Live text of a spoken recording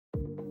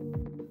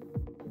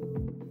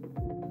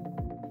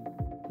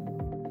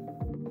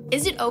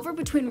Is it over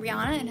between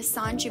Rihanna and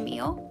Hassan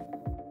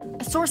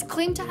Jameel? A source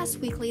claimed to Us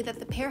Weekly that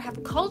the pair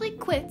have called it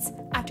quits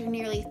after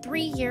nearly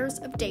 3 years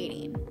of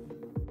dating.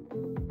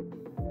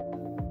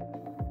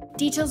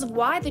 Details of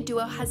why the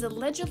duo has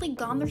allegedly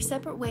gone their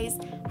separate ways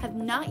have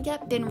not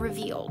yet been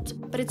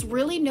revealed, but it's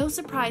really no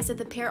surprise that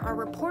the pair are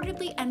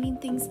reportedly ending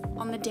things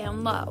on the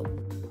down low.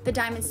 The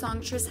Diamond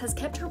songstress has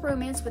kept her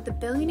romance with the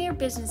billionaire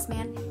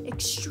businessman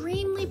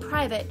extremely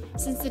private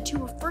since the two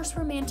were first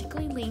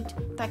romantically linked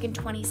back in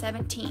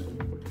 2017.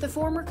 The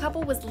former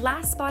couple was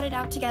last spotted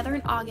out together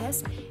in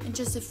August, and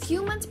just a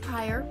few months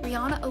prior,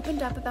 Rihanna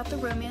opened up about the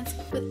romance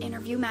with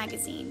Interview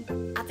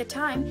magazine. At the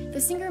time,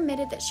 the singer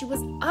admitted that she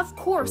was, of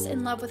course,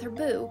 in love with her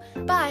boo,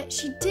 but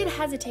she did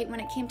hesitate when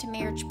it came to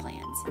marriage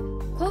plans.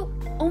 Quote,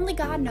 "Only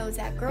God knows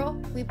that, girl.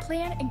 We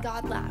plan and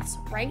God laughs,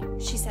 right?"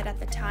 she said at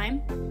the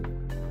time.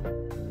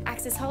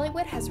 Access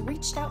Hollywood has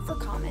reached out for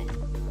comment.